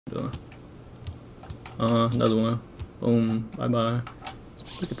doing? Another one. Boom. Bye bye.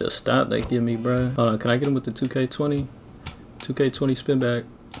 Look at the stop they give me, bruh. Hold on, can I get him with the 2K20? 2K20 spin back.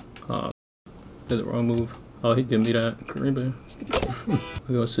 Oh, did the wrong move. Oh, he did me that. Kareem.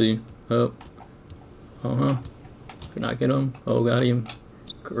 We're gonna see. Up. Can I get him? Oh, got him.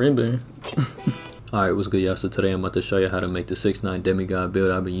 Kareem. Alright, what's good, y'all? So today I'm about to show you how to make the 6'9" demigod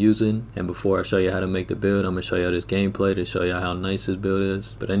build I've been using. And before I show you how to make the build, I'm going to show you this gameplay to show you how nice this build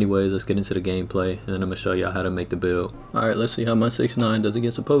is. But anyways, let's get into the gameplay and then I'm going to show you how to make the build. Alright, let's see how my 6'9" does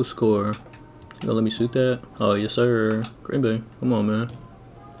against a post score. You gonna let me shoot that? Oh, yes sir. Green Bay. Come on, man.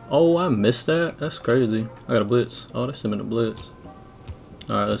 Oh, I missed that? That's crazy. I got a blitz. Oh, that's him in a blitz.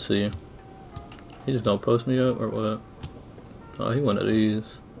 Alright, let's see. He just don't post me up or what? Oh, he one of these.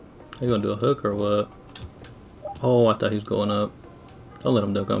 He gonna do a hook or what? Oh, I thought he was going up. Don't let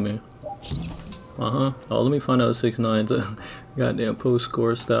him dunk on me. Oh, let me find out 6'9's a goddamn post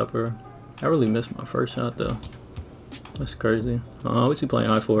score stopper. I really missed my first shot though. That's crazy. What's he playing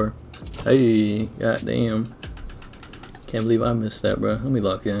high for? Hey, goddamn. Can't believe I missed that, bro. Let me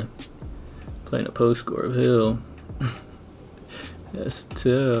lock in. Playing a post score of hell. That's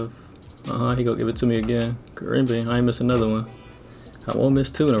tough. He gonna give it to me again. Kareem, I ain't miss another one. I won't miss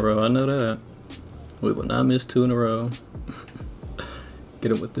 2 in a row, I know that. We will not miss 2 in a row.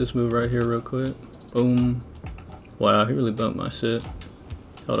 Get him with this move right here real quick. Boom. Wow, he really bumped my shit.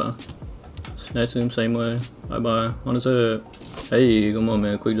 Hold on. Snatch him same way. Bye bye. On his head. Hey, come on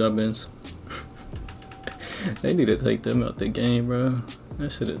man, quick drop ins. They need to take them out the game, bro.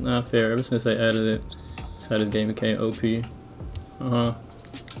 That shit is not fair. Ever since they added it, that's how this game became OP.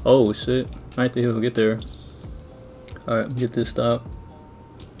 Oh shit. I didn't think he'll get there. Alright, get this stop.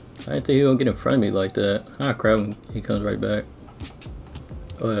 I didn't think he gonna get in front of me like that. I grab him, he comes right back.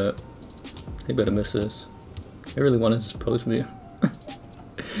 Go ahead. He better miss this. They really want to post me.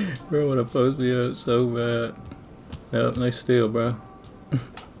 Bro, want to post me up so bad. Yep, nice steal, bro.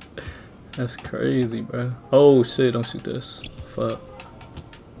 That's crazy, bro. Oh shit, don't shoot this. Fuck.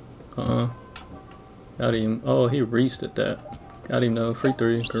 Got him. Oh, he reached at that. Got him though. Free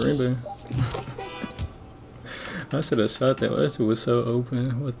 3. Kareem. I should have shot that. That shit was so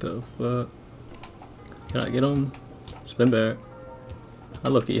open. What the fuck? Can I get him? Spin back. I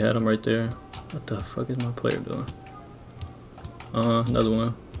lucky had him right there. What the fuck is my player doing? Another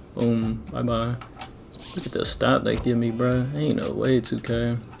one. Boom. Bye bye. Look at the stop they give me, bro. Ain't no way,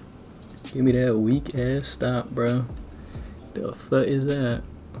 2K. Give me that weak ass stop, bro. The fuck is that?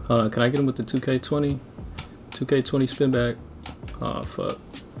 Hold on. Can I get him with the 2K20? 2K20 spin back. Oh fuck.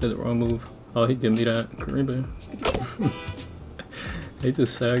 Did the wrong move. Oh, he did me that. Kareem. He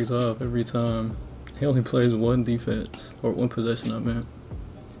just sags off every time. He only plays one defense, or one possession, I meant.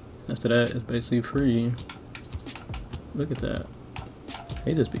 After that, it's basically free. Look at that.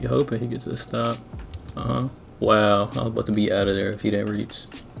 He just be hoping he gets a stop. Wow, I was about to be out of there if he didn't reach.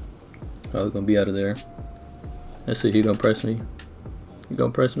 I was gonna be out of there. Let's see, he gonna press me. He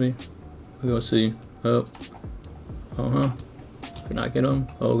gonna press me. We gonna see. Up. Can I get him?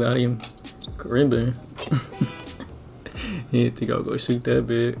 Oh, got him. Kareem. He didn't think I was gonna shoot that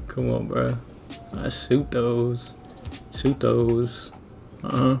big. Come on, bro. I shoot those. Shoot those.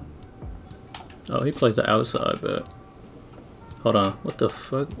 Oh, he plays the outside, but hold on. What the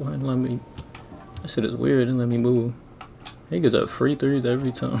fuck? Why didn't let me? That shit is weird. Didn't let me move. He gets up free 3s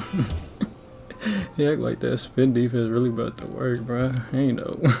every time. He act like that spin defense really about to work, bro. Ain't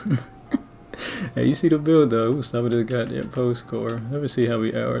no. Hey, you see the build though? We'll stop at this goddamn post score. Let me see how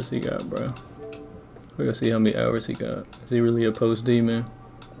many hours he got, bro. We're gonna see how many hours he got. Is he really a post demon?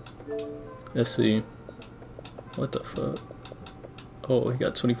 Let's see. What the fuck? Oh, he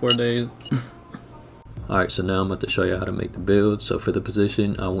got 24 days. Alright, so now I'm about to show you how to make the build. So for the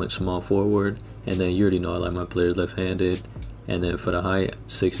position, I went small forward. And then you already know I like my players left-handed. And then for the height,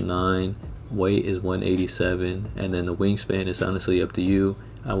 6'9". Weight is 187. And then the wingspan is honestly up to you.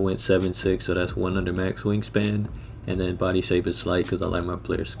 I went 7'6", so that's 100 max wingspan. And then body shape is slight because I like my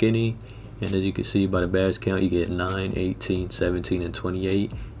players skinny. And as you can see by the badge count, you get 9, 18, 17, and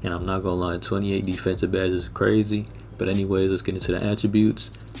 28. And I'm not gonna lie, 28 defensive badges is crazy. But anyways, let's get into the attributes.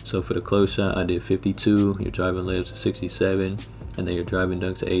 So for the close shot, I did 52. Your driving layups are 67. And then your driving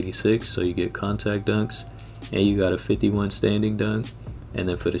dunks are 86. So you get contact dunks. And you got a 51 standing dunk. And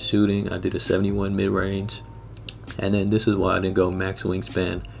then for the shooting, I did a 71 mid-range. And then this is why I didn't go max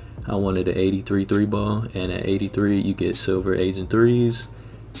wingspan. I wanted an 83 3 ball, and at 83 you get silver 8s and 3s.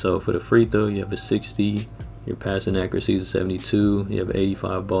 So for the free throw, you have a 60. Your passing accuracy is a 72. You have an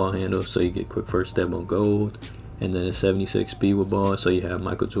 85 ball handle, so you get quick first step on gold. And then a 76 speed with ball, so you have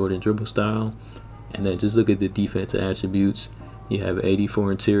Michael Jordan dribble style. And then just look at the defensive attributes. You have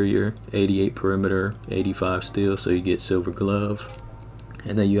 84 interior, 88 perimeter, 85 steal, so you get silver glove.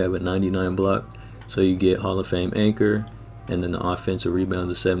 And then you have a 99 block, so you get Hall of Fame anchor. And then the offensive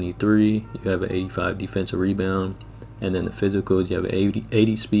rebounds of 73. You have an 85 defensive rebound. And then the physicals, you have an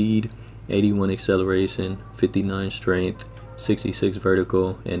 80 speed, 81 acceleration, 59 strength, 66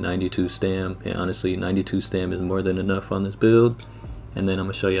 vertical, and 92 stam. And honestly, 92 stam is more than enough on this build. And then I'm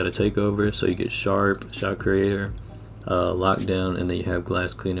gonna show you how to take over. So you get sharp, shot creator, lockdown, and then you have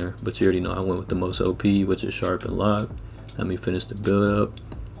glass cleaner. But you already know I went with the most OP, which is sharp and lock. Let me finish the build up.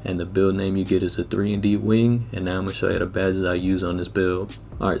 And the build name you get is a 3&D wing. And now I'm gonna show you the badges I use on this build.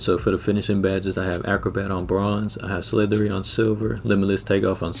 Alright, so for the finishing badges, I have acrobat on bronze, I have slithery on silver, limitless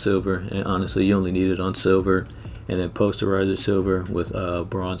takeoff on silver, and honestly you only need it on silver. And then posterizer silver with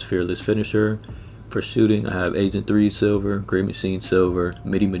bronze fearless finisher. For shooting, I have Agent 3 silver, Great Machine silver,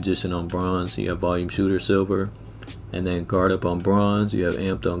 MIDI Magician on bronze, you have volume shooter silver. And then guard up on bronze, you have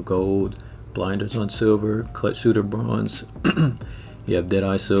amped on gold, blinders on silver, clutch shooter bronze. You have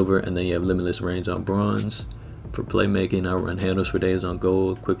Deadeye silver, and then you have limitless range on bronze. For playmaking, I run handles for days on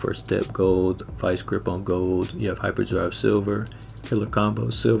gold, quick first step gold, vice grip on gold. You have hyperdrive silver, killer combo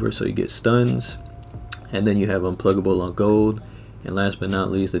silver, so you get stuns. And then you have unpluggable on gold. And last but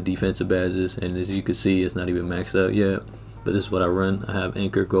not least, the defensive badges. And as you can see, it's not even maxed out yet, but this is what I run. I have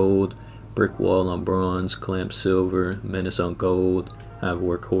anchor gold, brick wall on bronze, clamp silver, menace on gold. I have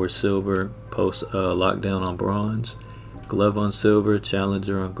workhorse silver, post lockdown on bronze, glove on silver,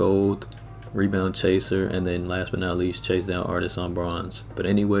 challenger on gold, rebound chaser, and then last but not least, chase down artist on bronze. But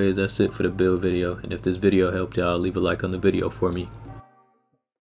anyways, that's it for the build video, and if this video helped y'all, leave a like on the video for me.